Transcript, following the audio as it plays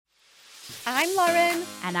I'm Lauren.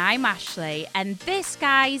 And I'm Ashley. And this,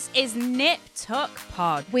 guys, is Nip Tuck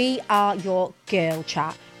Pod. We are your girl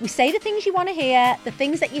chat. We say the things you want to hear, the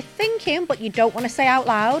things that you're thinking but you don't want to say out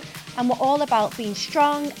loud. And we're all about being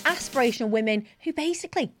strong, aspirational women who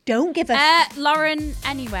basically don't give a... Lauren,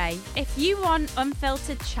 anyway, if you want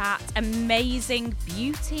unfiltered chat, amazing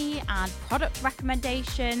beauty and product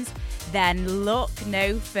recommendations, then look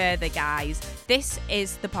no further, guys. This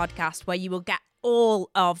is the podcast where you will get all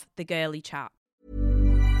of the girly chat.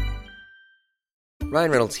 Ryan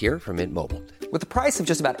Reynolds here from Mint Mobile. With the price of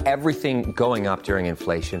just about everything going up during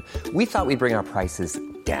inflation, we thought we'd bring our prices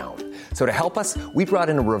down. So to help us, we brought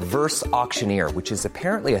in a reverse auctioneer, which is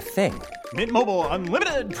apparently a thing. Mint Mobile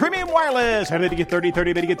Unlimited Premium Wireless. How to get 30,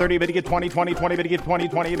 30, bit to get 30, bit to get 20, 20, 20, bit to get 20,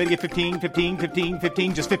 20, bit to get 15, 15, 15,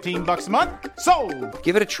 15, just $15 a month? Sold!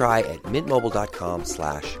 Give it a try at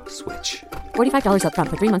mintmobile.com/switch. $45 up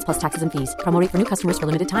front for 3 months plus taxes and fees. Promo rate for new customers for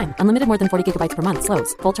limited time. Unlimited more than 40 gigabytes per month.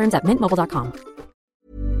 Slows full terms at mintmobile.com.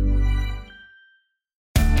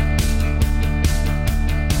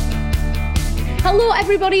 Hello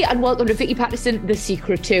everybody and welcome to Vicky Patterson, The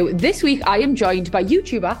Secret To. This week I am joined by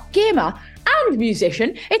YouTuber, gamer and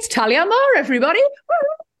musician. It's Talia Moore, everybody.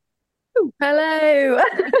 Hello. Hi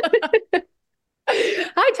Talia.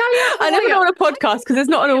 I never go on a podcast because there's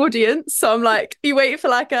not an audience. So I'm like, you wait for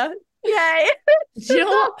like a yay. Do you know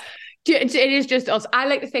what? It is just us. I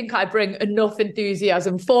like to think I bring enough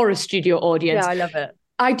enthusiasm for a studio audience. Yeah, I love it.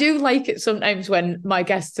 I do like it sometimes when my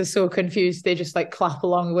guests are so confused they just like clap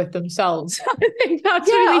along with themselves. I think that's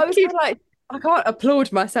really cute. Like, I can't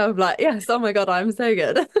applaud myself like, yes, oh my God, I'm so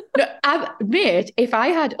good. No, mate, if I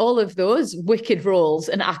had all of those wicked roles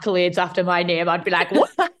and accolades after my name, I'd be like,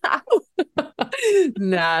 what?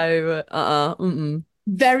 No,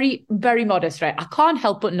 Very, very modest, right? I can't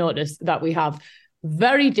help but notice that we have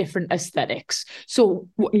very different aesthetics. So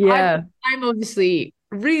yeah, I'm obviously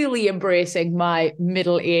really embracing my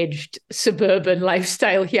middle-aged suburban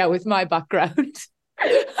lifestyle here with my background.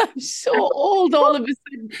 I'm so old all of a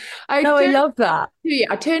sudden. I love that. Yeah,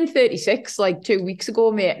 I turned 36 like 2 weeks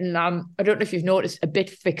ago, mate, and I don't know if you've noticed, a bit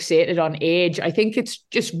fixated on age. I think it's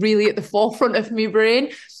just really at the forefront of my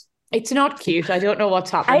brain. It's not cute. I don't know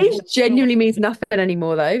what's happening. Age genuinely means nothing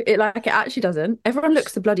anymore, though. It actually doesn't. Everyone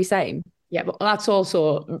looks the bloody same. Yeah, but that's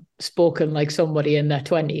also spoken like somebody in their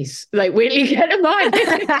 20s. Like, wait till you get to mine.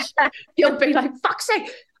 You'll be like, fuck's sake.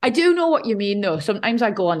 I do know what you mean, though. Sometimes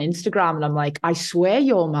I go on Instagram and I'm like, I swear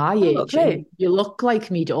you're my age. And you look like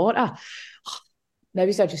me daughter.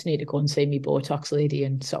 Maybe I just need to go and see me Botox lady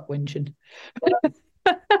and stop whinging.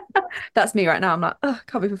 That's me right now. I'm like, oh,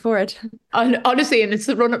 can't be before it. And honestly, and it's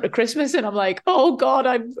the run up to Christmas, and I'm like, oh God,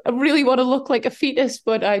 I really want to look like a fetus,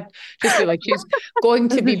 but I just feel like she's going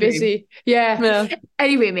to be busy. Yeah.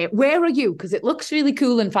 Anyway, mate, where are you? Because it looks really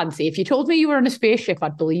cool and fancy. If you told me you were in a spaceship,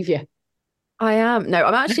 I'd believe you. I am. No,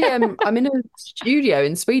 I'm actually I'm in a studio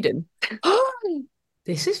in Sweden.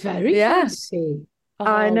 This is very fancy. Oh.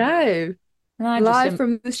 I know. Live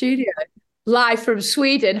from the studio. Live from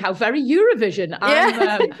Sweden. How very Eurovision.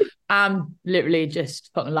 I'm literally just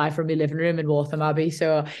fucking live from my living room in Waltham Abbey.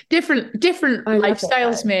 So different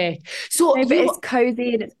lifestyles, mate. So but it's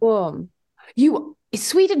cozy and it's warm. Is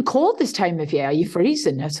Sweden cold this time of year? Are you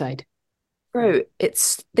freezing outside? Bro,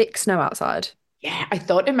 it's thick snow outside. Yeah, I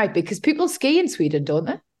thought it might be because people ski in Sweden, don't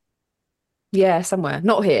they? Yeah, somewhere.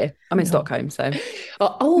 Not here. I'm in Stockholm, so.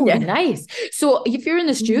 Nice. So if you're in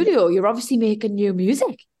the studio, you're obviously making new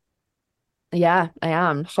music. Yeah, I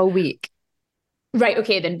am. Whole week. Right,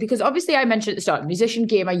 okay then, because obviously I mentioned at the start, musician,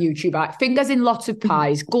 gamer, YouTuber, fingers in lots of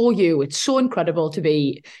pies, go you. It's so incredible to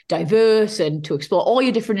be diverse and to explore all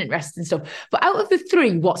your different interests and stuff. But out of the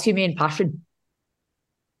three, what's your main passion?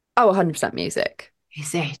 Oh, 100% music.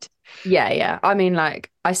 Is it? Yeah. I mean,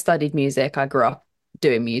 like, I studied music. I grew up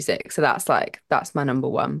doing music. So that's my number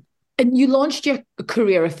one. And you launched your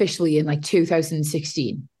career officially in like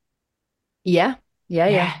 2016? Yeah.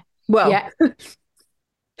 Well,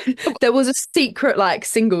 there was a secret like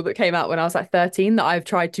single that came out when I was like 13 that I've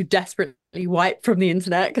tried to desperately wipe from the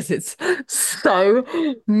internet because it's so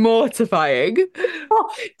mortifying. Oh,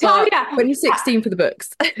 Talia, 2016 for the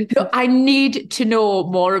books. I need to know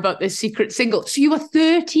more about this secret single. So you were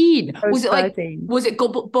 13. Was it 13. Was it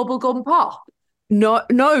Bubblegum Pop?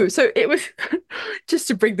 No. So it was, just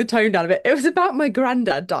to bring the tone down a bit, it was about my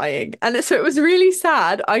granddad dying. And so it was really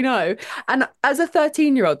sad, I know. And as a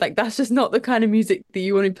 13-year-old, like, that's just not the kind of music that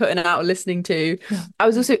you want to be putting out and listening to. Yeah. I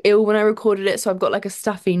was also ill when I recorded it, so I've got like a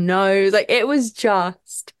stuffy nose. Like, it was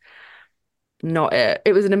just not it.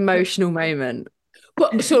 It was an emotional moment.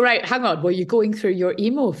 But so, right, hang on. Were you going through your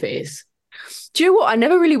emo phase? Do you know what? I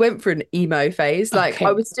never really went through an emo phase. Like I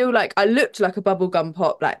Okay. was still like I looked like a bubblegum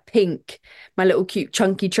pop, like Pink, my little cute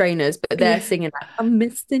chunky trainers, but they're Yeah. singing like I'm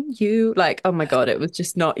missing you. Like, oh my God, it was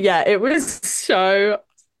just not, yeah, it was so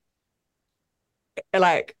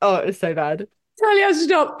like, oh, it was so bad. Talia,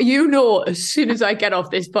 stop. You know, as soon as I get off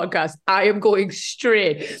this podcast, I am going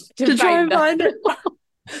straight To try find and that. find it.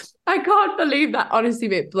 I can't believe that. Honestly,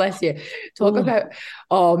 mate, bless you. Talk Oh. about,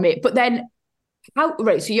 oh, mate. But then, how,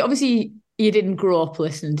 right, so you obviously, you didn't grow up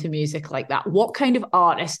listening to music like that. What kind of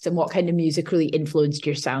artists and what kind of music really influenced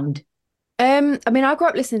your sound? I mean, I grew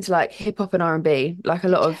up listening to like hip hop and R&B, like a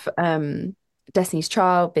lot of Destiny's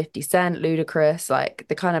Child, 50 Cent, Ludacris, like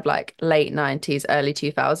the kind of like late 90s, early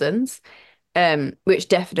 2000s. Which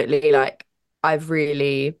definitely like I've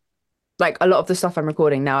really like a lot of the stuff I'm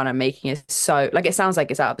recording now and I'm making is so like it sounds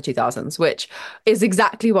like it's out of the 2000s, which is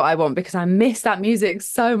exactly what I want because I miss that music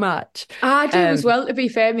so much. I do as well, to be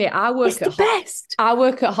fair, mate. It's the best. I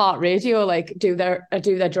work at Heart Radio, like I do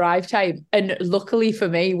their drive time. And luckily for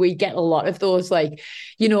me, we get a lot of those, like,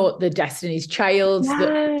 you know, the Destiny's Childs,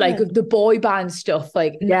 like Yeah. the boy band stuff,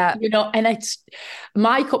 like, Yeah. you know, and it's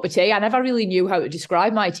my cup of tea. I never really knew how to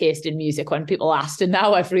describe my taste in music when people asked. And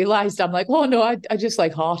now I've realized I'm like, oh no, I just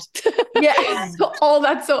like Heart. Yeah. So all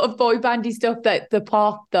that sort of boy bandy stuff, that the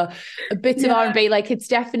pop, the bits of R&B, like it's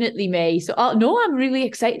definitely me. So no, I'm really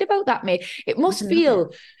excited about that, mate. It must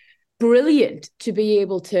feel brilliant to be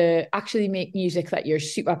able to actually make music that you're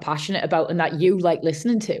super passionate about and that you like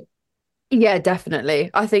listening to. Yeah,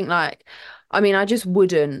 definitely. I think like I mean I just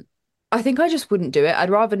wouldn't do it. I'd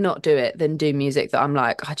rather not do it than do music that I'm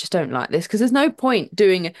like, I just don't like this. Because there's no point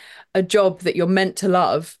doing a job that you're meant to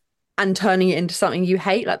love and turning it into something you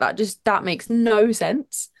hate like that. Just that makes no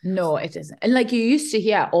sense. No, it isn't. And like you used to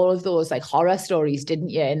hear all of those like horror stories, didn't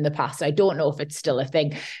you, in the past? I don't know if it's still a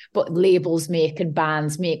thing, but labels make and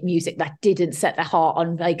bands make music that didn't set their heart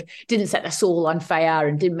on, like didn't set their soul on fire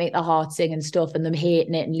and didn't make their heart sing and stuff, and them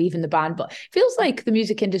hating it and leaving the band. But it feels like the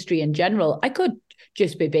music industry in general, I could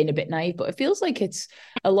just be being a bit naive, but it feels like it's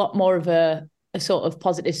a lot more of a sort of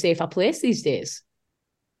positive, safer place these days.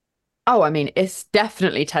 Oh, I mean, it's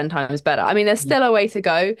definitely 10 times better. I mean, there's still a way to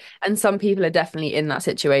go. And some people are definitely in that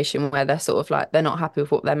situation where they're sort of like, they're not happy with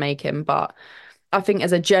what they're making. But I think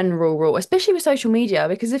as a general rule, especially with social media,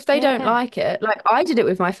 because if they don't like it, like I did it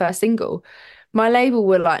with my first single, my label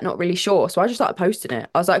were like not really sure. So I just started posting it.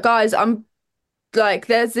 I was like, guys, I'm like,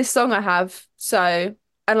 there's this song I have. So,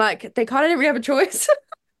 and like, they kind of didn't really have a choice.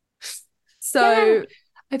 So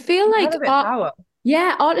I feel like had a bit of power.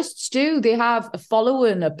 yeah, artists do. They have a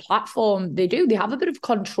following, a platform. They do. They have a bit of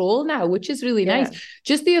control now, which is really nice.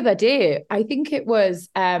 Just the other day, I think it was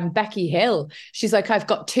Becky Hill. She's like, I've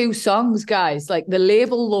got two songs, guys. Like the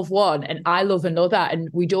label love one and I love another, and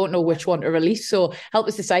we don't know which one to release. So help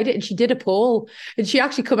us decide it. And she did a poll, and she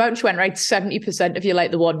actually come out and she went, right, 70% of you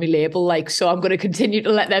like the one we label like, so I'm going to continue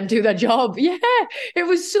to let them do their job. Yeah, it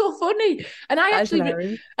was so funny. And I know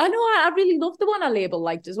I really love the one I label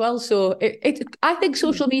liked as well. So I think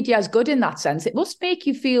social media is good in that sense. It must make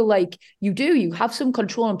you feel like you have some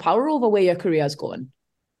control and power over where your career is going.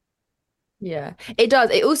 Yeah, it does.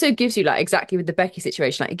 It also gives you like exactly with the Becky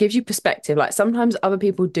situation, like it gives you perspective. Like sometimes other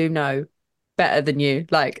people do know better than you.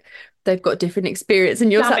 Like they've got different experience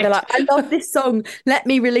and you're sat there like, I love this song, let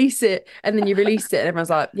me release it. And then you released it and everyone's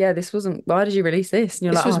like, yeah, this wasn't, why did you release this? And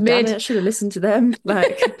you're like, oh, damn it, I should have listened to them.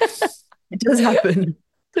 Like it does happen.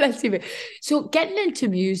 Bless you. So getting into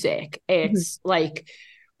music, it's like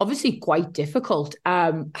obviously quite difficult.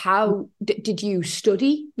 How did you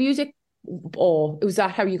study music, or was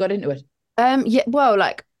that how you got into it? Yeah, well,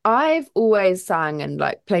 like I've always sang and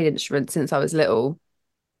like played instruments since I was little,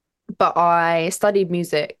 but I studied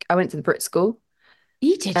music. I went to the Brit School.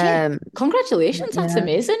 You did, yeah. Congratulations, that's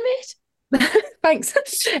amazing, mate. Thanks.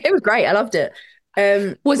 It was great. I loved it.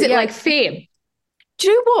 Was it like fame? Do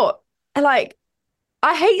you know what? Like,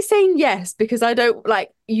 I hate saying yes because I don't like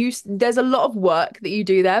there's a lot of work that you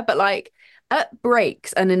do there, but like at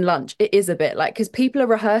breaks and in lunch, it is a bit like, because people are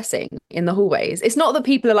rehearsing in the hallways. It's not that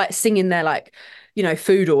people are like singing their like, you know,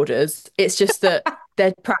 food orders. It's just that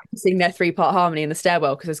they're practicing their 3-part harmony in the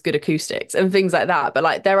stairwell because there's good acoustics and things like that. But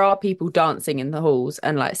like there are people dancing in the halls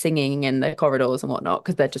and like singing in the corridors and whatnot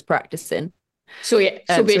because they're just practicing. So yeah,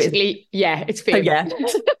 so basically, it's fame. Yeah,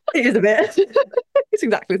 it is a bit. It's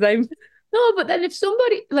exactly the same. No, but then if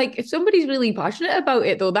somebody's really passionate about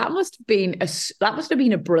it though, that must have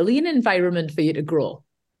been a brilliant environment for you to grow.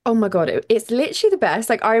 Oh my God, it's literally the best.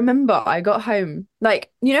 Like I remember I got home,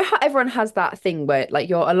 like, you know how everyone has that thing where like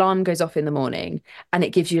your alarm goes off in the morning and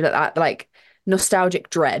it gives you that like nostalgic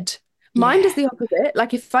dread. Mine does the opposite.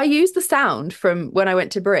 Like if I use the sound from when I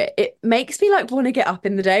went to Brit, it makes me like want to get up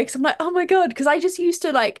in the day because I'm like, oh my God, because I just used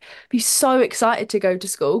to like be so excited to go to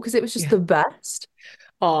school because it was just the best.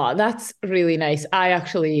 Oh, that's really nice. I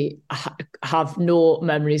actually have no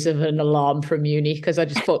memories of an alarm from uni because I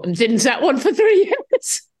just fucking didn't set one for 3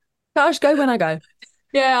 years. I'll just go when I go.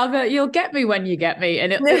 Yeah, I bet you'll get me when you get me,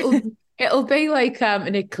 and it'll be like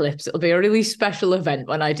an eclipse. It'll be a really special event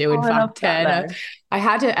when I do. In fact, I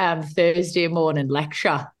had a Thursday morning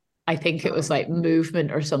lecture. I think it was like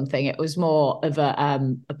movement or something. It was more of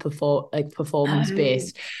a performance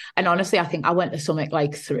based. And honestly, I think I went to something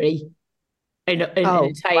like 3. Wow.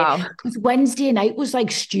 Because Wednesday night was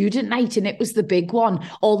like student night and it was the big one.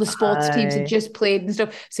 All the sports teams had just played and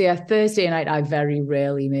stuff. So yeah, Thursday night I very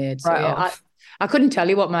rarely made. So I couldn't tell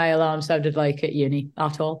you what my alarm sounded like at uni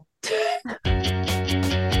at all.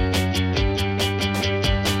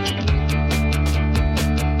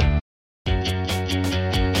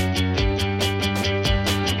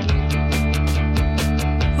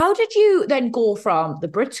 How did you then go from the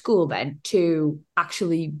Brit School then to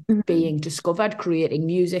actually being discovered, creating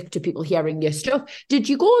music, to people hearing your stuff? Did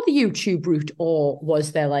you go the YouTube route, or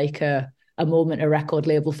was there like a moment a record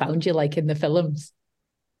label found you, like in the films?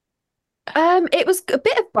 It was a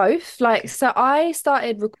bit of both. Like, so I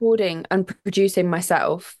started recording and producing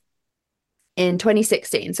myself in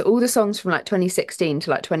 2016. So all the songs from like 2016 to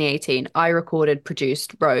like 2018, I recorded,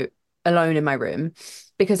 produced, wrote alone in my room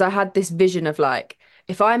because I had this vision of like,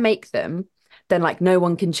 if I make them, then like no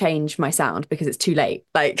one can change my sound because it's too late.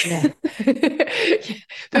 Like,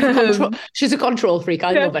 she's a control freak.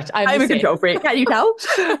 I love it. I'm a control freak. Can you tell?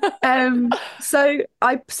 So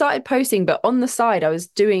I started posting, but on the side, I was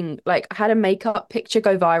doing like I had a makeup picture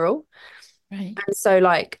go viral. Right. And so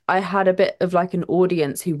like I had a bit of like an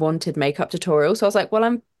audience who wanted makeup tutorials. So I was like,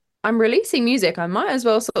 well, I'm releasing music. I might as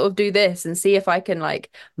well sort of do this and see if I can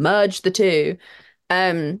like merge the two.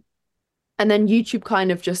 And then YouTube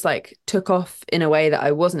kind of just like took off in a way that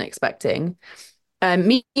I wasn't expecting.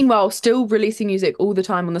 Meanwhile, still releasing music all the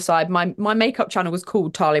time on the side. My makeup channel was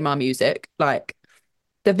called Talia Music. Like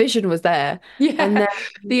the vision was there. Yeah, and then,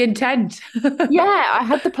 the intent. Yeah, I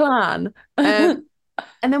had the plan. And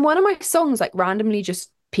then one of my songs like randomly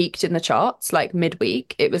just peaked in the charts like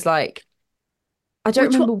midweek. It was like, I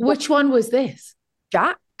don't remember. Which one was this?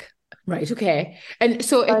 Jack. Right, okay. And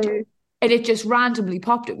so it just randomly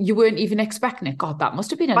popped up. You weren't even expecting it. God, that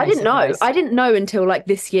must have been a nice I didn't know. surprise. I didn't know until like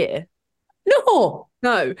this year. No,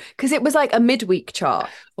 because it was like a midweek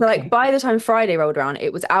chart. So like by the time Friday rolled around,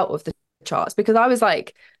 it was out of the charts because I was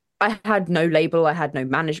like, I had no label, I had no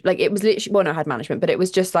management. Like it was literally, well, no, I had management, but it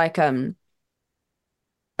was just like a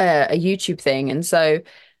YouTube thing. And so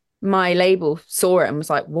my label saw it and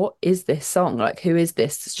was like, what is this song? Like, who is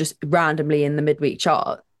this? It's just randomly in the midweek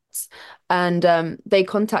charts. And they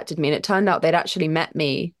contacted me, and it turned out they'd actually met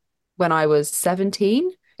me when I was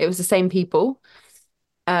 17. It was the same people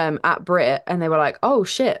at Brit, and they were like, oh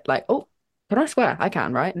shit, like, oh, can I swear? I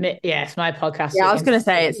can, right? Yeah, it's my podcast. Yeah, I was gonna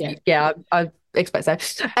say it's I expect so.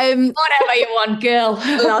 Whatever you want, girl.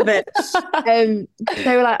 Love it.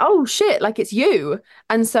 They were like, oh shit, like it's you.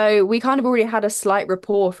 And so we kind of already had a slight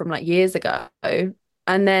rapport from like years ago.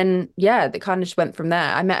 And then yeah, they kind of just went from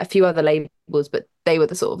there. I met a few other labels, but they were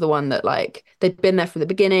the sort of the one that like they'd been there from the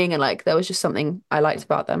beginning, and like there was just something I liked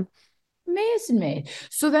about them. Amazing, mate.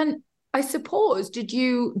 So then I suppose, did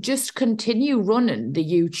you just continue running the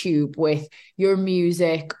YouTube with your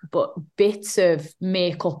music, but bits of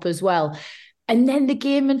makeup as well? And then the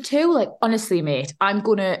gaming too? Like, honestly, mate, I'm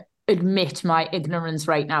going to admit my ignorance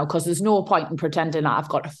right now because there's no point in pretending that I've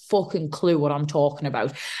got a fucking clue what I'm talking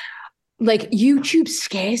about. Like YouTube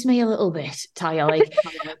scares me a little bit, Talia. Like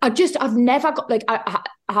I've never got like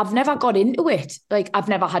I've never got into it. Like I've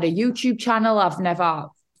never had a YouTube channel. I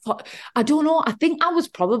don't know. I think I was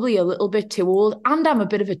probably a little bit too old, and I'm a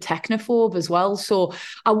bit of a technophobe as well. So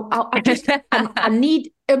I just I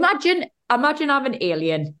need imagine I'm an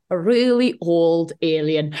alien, a really old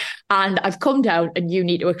alien, and I've come down, and you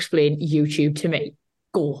need to explain YouTube to me.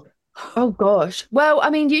 Go. Oh gosh. Well, I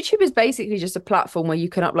mean, YouTube is basically just a platform where you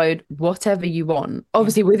can upload whatever you want.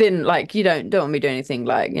 Obviously within like you don't want me to do anything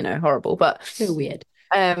like, horrible, but so weird.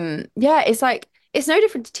 Yeah, it's like it's no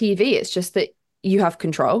different to TV. It's just that you have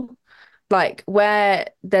control. Like where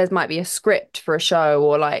there might be a script for a show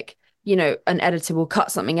or like, an editor will cut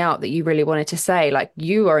something out that you really wanted to say, like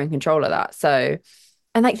you are in control of that. So,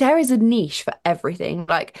 and like there is a niche for everything.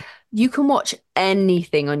 Like you can watch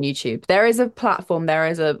anything on YouTube. There is a platform, there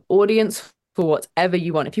is an audience for whatever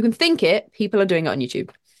you want. If you can think it, people are doing it on YouTube.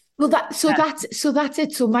 Well, that's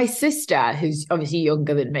it. So my sister, who's obviously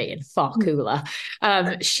younger than me and far cooler,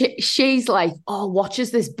 she's like, oh,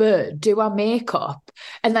 watches this bird do her makeup,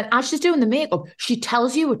 and then as she's doing the makeup, she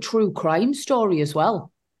tells you a true crime story as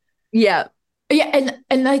well. Yeah. Yeah,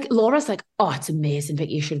 and like Laura's like, oh, it's amazing,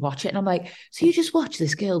 Vicky, you should watch it. And I'm like, so you just watch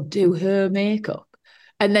this girl do her makeup,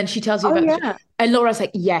 and then she tells you Oh about, yeah. and Laura's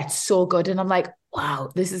like, yeah, it's so good, and I'm like, wow,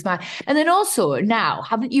 this is mad. And then also now,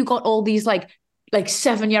 haven't you got all these like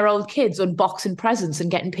 7-year-old kids unboxing presents and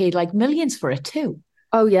getting paid like millions for it too?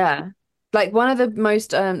 Oh yeah. Like one of the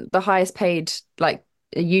most the highest paid like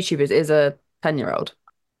YouTubers is a 10-year-old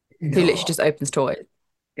who literally No. just opens toys.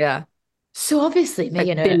 Yeah. So obviously Like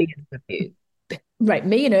billions of views.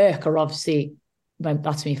 Me and Irk are obviously, well,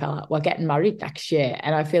 that's me fella. We're getting married next year,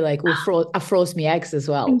 and I feel like I froze my eggs as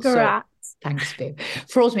well. Congrats. So thanks, babe.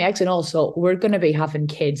 Froze my eggs, and also we're gonna be having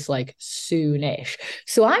kids like soonish.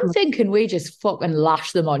 So I'm thinking we just fucking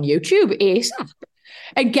lash them on YouTube ASAP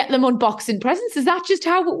and get them unboxing presents. Is that just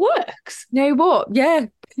how it works? You know what? Yeah.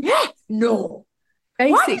 Yeah. No.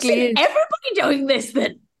 Basically Why isn't everybody doing this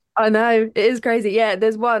then? I know it is crazy. Yeah,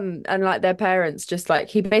 there's one, and like their parents just like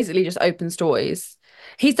he basically just opens toys.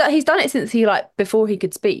 He's done it since he like before he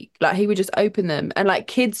could speak. Like he would just open them, and like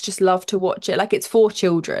kids just love to watch it. Like it's for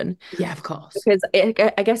children Yeah, of course. because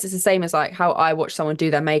I guess it's the same as like how I watch someone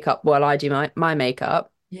do their makeup while I do my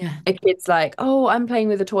makeup. Yeah. A kid's like, oh, I'm playing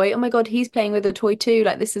with a toy. Oh my God, he's playing with a toy too.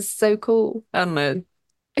 Like this is so cool. I don't know.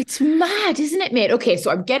 It's mad, isn't it, mate? Okay, so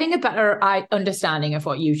I'm getting a better understanding of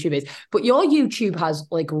what YouTube is, but your YouTube has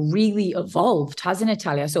like really evolved, hasn't it,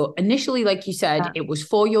 Talia? So initially, like you said, it was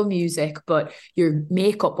for your music, but your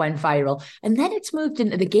makeup went viral, and then it's moved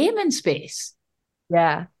into the gaming space.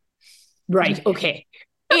 Yeah. Right. Okay.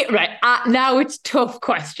 Now it's tough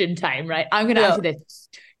question time. Right. I'm going to answer this.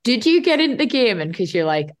 Did you get into gaming because you're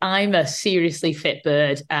like, I'm a seriously fit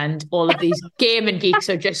bird and all of these gaming geeks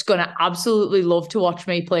are just going to absolutely love to watch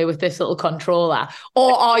me play with this little controller?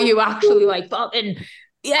 Or are you actually like, fucking,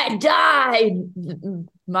 yeah, die?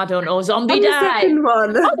 I don't know, zombie I'm die. the second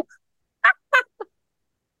one.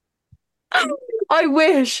 I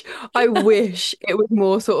wish it was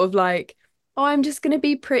more sort of like, oh, I'm just going to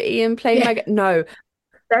be pretty and play my... No,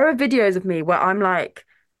 there are videos of me where I'm like,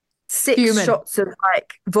 6 shots of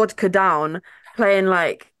like vodka down, playing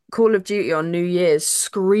like Call of Duty on New Year's,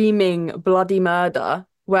 screaming bloody murder,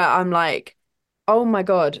 where I'm like, oh my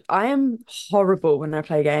God, I am horrible when I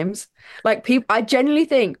play games. Like people, I genuinely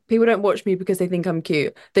think people don't watch me because they think I'm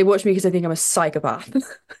cute. They watch me because they think I'm a psychopath.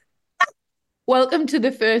 Welcome to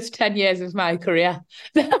the first 10 years of my career.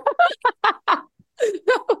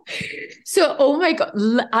 So, oh my God,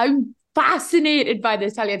 I'm fascinated by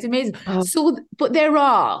this, Talia. It's amazing. So, but there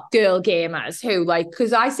are girl gamers who like,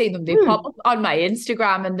 because I see them, they pop up on my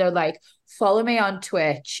Instagram and they're like, follow me on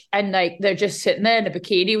Twitch, and like they're just sitting there in a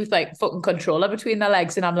bikini with like fucking controller between their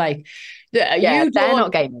legs, and I'm like, yeah, they're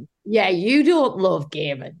not gaming. Yeah, you don't love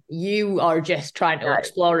gaming. You are just trying to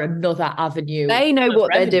explore another avenue. They know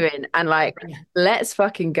what they're doing, and like, let's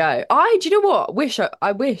fucking go. Do you know what?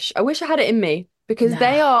 I wish I had it in me because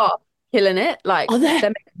they are killing it. Like they're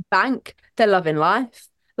making bank, they're loving life,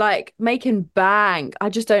 like making bank. I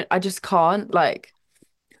just can't like.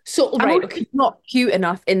 So I'm not cute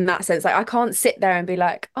enough in that sense. Like I can't sit there and be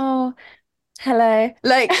like, oh, hello.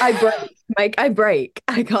 Like I break,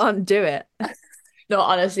 I can't do it. No,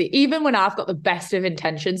 honestly, even when I've got the best of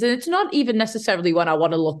intentions, and it's not even necessarily when I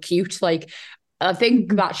want to look cute, like I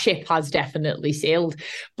think that ship has definitely sailed.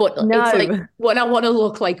 But it's like when I want to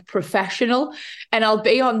look like professional, and I'll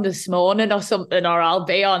be on This Morning or something, or I'll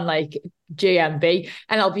be on like GMB,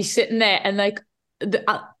 and I'll be sitting there and like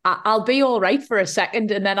I'll be all right for a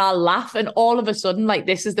second, and then I'll laugh, and all of a sudden, like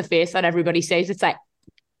this is the face that everybody says. It's like,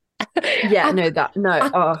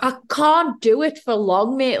 I can't do it for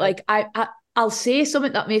long, mate. Like I'll say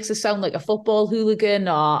something that makes us sound like a football hooligan,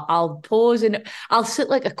 or I'll pose and I'll sit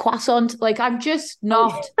like a croissant. Like I'm just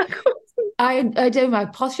not. I do, my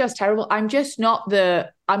posture's terrible. I'm not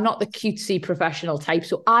the cutesy professional type,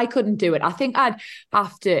 so I couldn't do it. I think I'd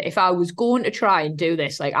have to, if I was going to try and do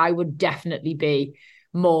this, like I would definitely be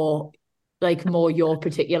more your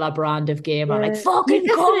particular brand of gamer. Like fucking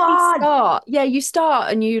come on. You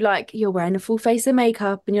start and you're wearing a full face of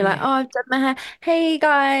makeup and you're like, oh, I've done my hair. Hey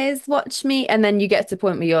guys, watch me. And then you get to the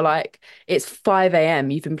point where you're like, it's 5 a.m.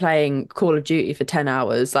 You've been playing Call of Duty for 10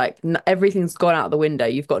 hours. Like everything's gone out the window.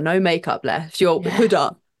 You've got no makeup left. Your hood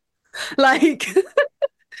up. Like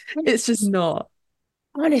it's just not.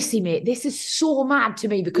 Honestly, mate, this is so mad to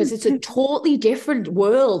me because it's a totally different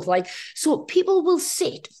world. Like, so people will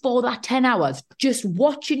sit for that 10 hours just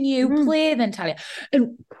watching you play then, Talia.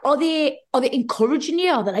 And are they encouraging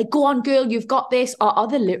you? Are they like, go on, girl, you've got this? Or are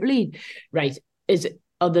they literally, right,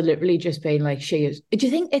 are they literally just being like, she is? Do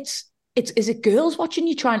you think is it girls watching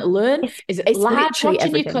you trying to learn? Is it lads watching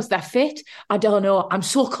everything. You because they're fit? I don't know. I'm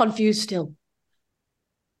so confused still.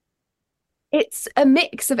 It's a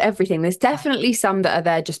mix of everything. There's definitely some that are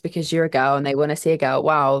there just because you're a girl and they want to see a girl.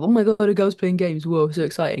 Wow, oh my God, a girl's playing games. Whoa, so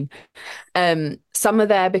exciting. Some are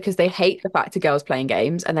there because they hate the fact of girls playing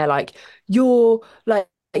games and they're like, you're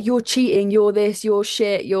cheating, you're this, you're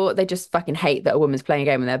shit, they just fucking hate that a woman's playing a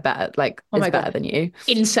game and they're better, like, is better than you.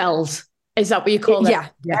 Incels. Is that what you call it? Yeah.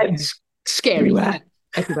 It's scary.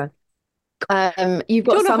 Everywhere. You've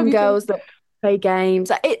got some girls that play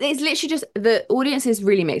games. It's literally just the audience is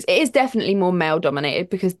really mixed. It is definitely more male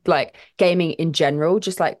dominated because like gaming in general,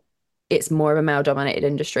 just like it's more of a male dominated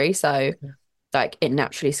industry. So like it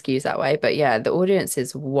naturally skews that way. But yeah, the audience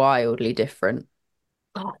is wildly different.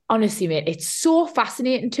 Oh, honestly, mate, it's so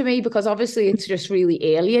fascinating to me because obviously it's just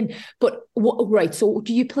really alien. But right, so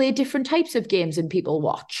do you play different types of games and people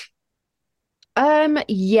watch?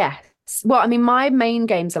 Yes. Well, I mean, my main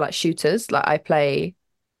games are like shooters. Like I play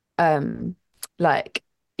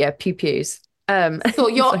pew pews. So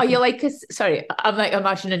are you like sorry, I'm like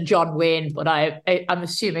imagining John Wayne, but I'm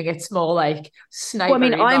assuming it's more like sniper. Well, I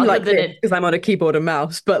mean, I'm like this because I'm on a keyboard and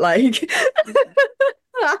mouse, but like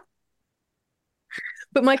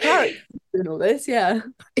but my character doing all this, yeah.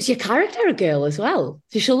 Is your character a girl as well?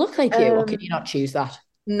 Does she look like you, or can you not choose that?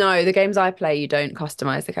 No, the games I play, you don't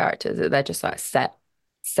customize the characters. They're just like set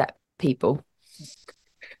people.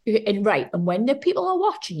 And when the people are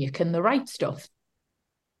watching you, can they write stuff?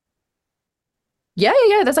 Yeah.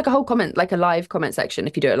 There's like a whole comment, like a live comment section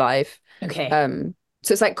if you do it live. Okay.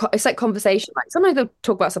 So it's like conversation. Like sometimes they'll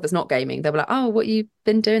talk about stuff that's not gaming. They'll be like, "Oh, what you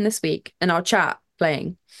been doing this week?" And I'll chat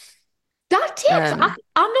playing. That takes. I'm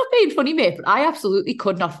not being funny, mate, but I absolutely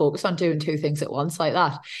could not focus on doing two things at once like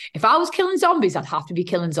that. If I was killing zombies, I'd have to be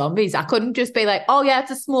killing zombies. I couldn't just be like, "Oh yeah,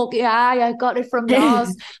 it's a smoky eye. I got it from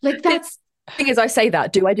Mars." Like that's. The thing is, I say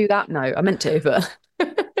that. Do I do that? No, I meant to, but I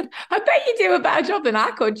bet you do a better job than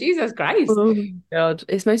I could. Jesus Christ! Oh God,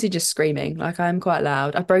 it's mostly just screaming. Like I'm quite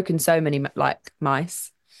loud. I've broken so many like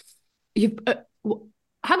mice. You've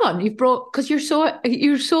hang on, you've brought because you're so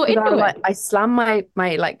into it. I slam my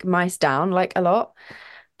like mice down like a lot.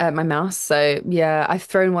 My mouse. So yeah, I've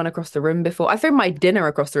thrown one across the room before. I've thrown my dinner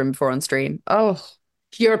across the room before on stream. Oh,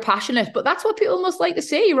 you're passionate, but that's what people must like to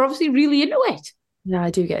see. You're obviously really into it. Yeah, I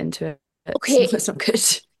do get into it. Okay, that's not good.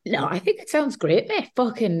 No, I think it sounds great, mate.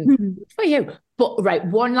 Fucking good for you. But right,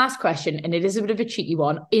 one last question, and it is a bit of a cheeky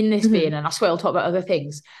one in this vein, and I swear I'll talk about other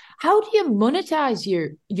things. How do you monetize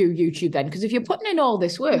your YouTube then? Because if you're putting in all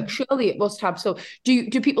this work, surely it must have. So do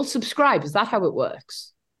people subscribe? Is that how it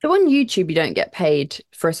works? So on YouTube, you don't get paid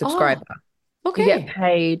for a subscriber. Okay. You get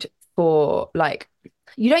paid for like,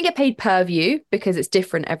 you don't get paid per view because it's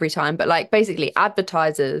different every time. But like basically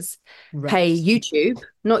advertisers pay YouTube,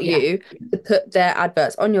 not you, to put their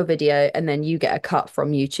adverts on your video. And then you get a cut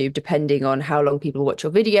from YouTube, depending on how long people watch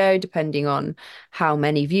your video, depending on how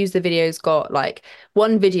many views the video's got. Like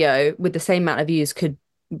one video with the same amount of views could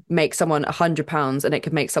make someone £100 and it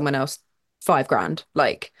could make someone else $5,000.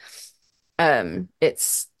 Like,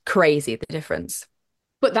 it's crazy the difference.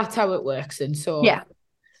 But that's how it works. And so yeah.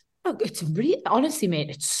 Oh, it's really, honestly,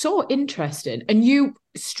 mate, it's so interesting. And you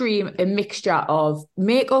stream a mixture of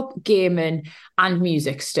makeup, gaming, and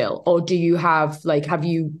music still? Or do you have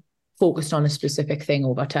you focused on a specific thing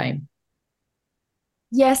over time?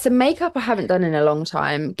 Yeah, so makeup I haven't done in a long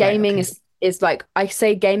time. Gaming is like, I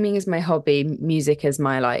say gaming is my hobby, music is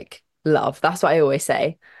my like love. That's what I always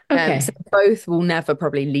say. So both will never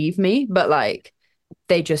probably leave me, but like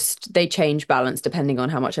they change balance depending on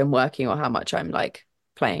how much I'm working or how much I'm like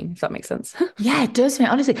playing, if that makes sense. Yeah, it does, mate.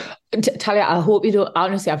 Honestly, Talia, I hope you don't.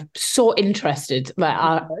 Honestly, I'm so interested.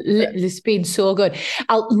 Like, this has been so good.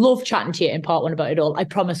 I'll love chatting to you in part one about it all. I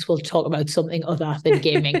promise we'll talk about something other than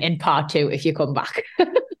gaming in part two if you come back.